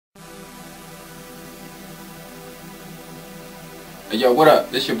Hey, yo, what up?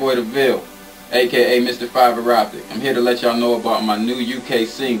 This your boy the VILL, aka Mr. Fiber Optic. I'm here to let y'all know about my new UK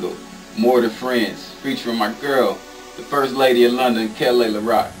single, More Than Friends, featuring my girl, the First Lady of London, Kele Le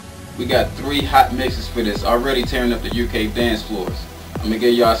Roc. We got 3 hot mixes for this, already tearing up the UK dance floors. I'm gonna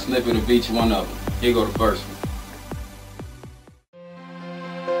give y'all a snippet of each one of them. Here go the first one.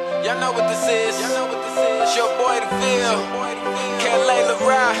 Y'all know what this is. It's your boy the VILL, Kele Le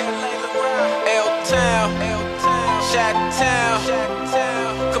Roc, L-Town, Shot-Town.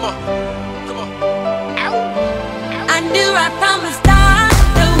 Come on. Ow. I knew right from the start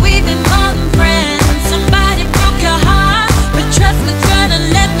that we've been more than friends. Somebody broke your heart, but trust me, try to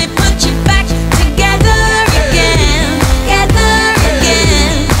let me put you back together again.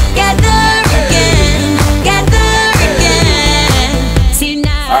 See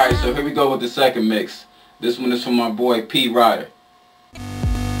now. Alright, so here we go with the second mix. This one is from my boy P-Rida.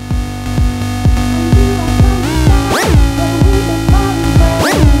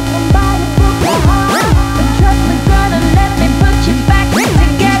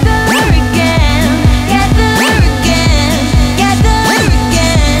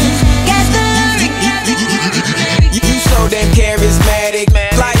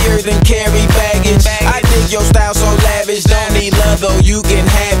 Your style so lavish, don't need love though, you can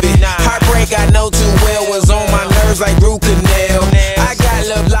have it. Heartbreak I know too well was on my nerves like root canal. I got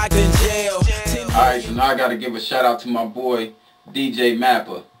love locked in jail. Alright, so now I gotta give a shout out to my boy DJ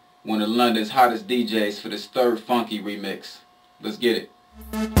Mappa, one of London's hottest DJs, for this third funky remix. Let's get it.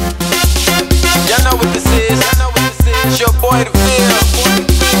 Y'all know what this is. It's your boy the VILL,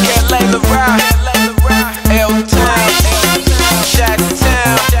 Kele Le Roc, L-Town,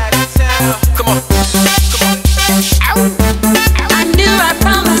 Shot-Town. Come on. I knew right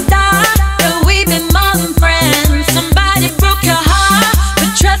from the start that we've been more than friends. Somebody broke your heart,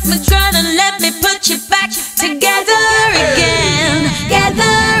 but trust me, try to let me put you back together again.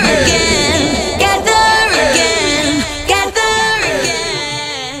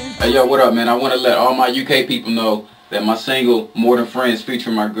 Hey yo, what up, man? I want to let all my UK people know that my single More Than Friends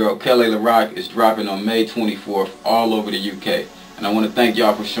featuring my girl Kele Le Roc is dropping on May 24th all over the UK. And I want to thank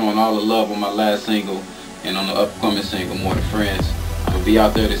y'all for showing all the love on my last single and on the upcoming single, More Than Friends. I'm going to be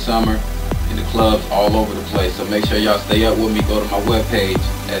out there this summer in the clubs all over the place. So make sure y'all stay up with me. Go to my webpage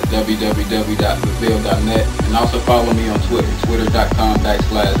at www.thevill.net and also follow me on Twitter,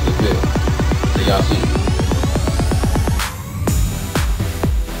 twitter.com/thevill. See y'all soon.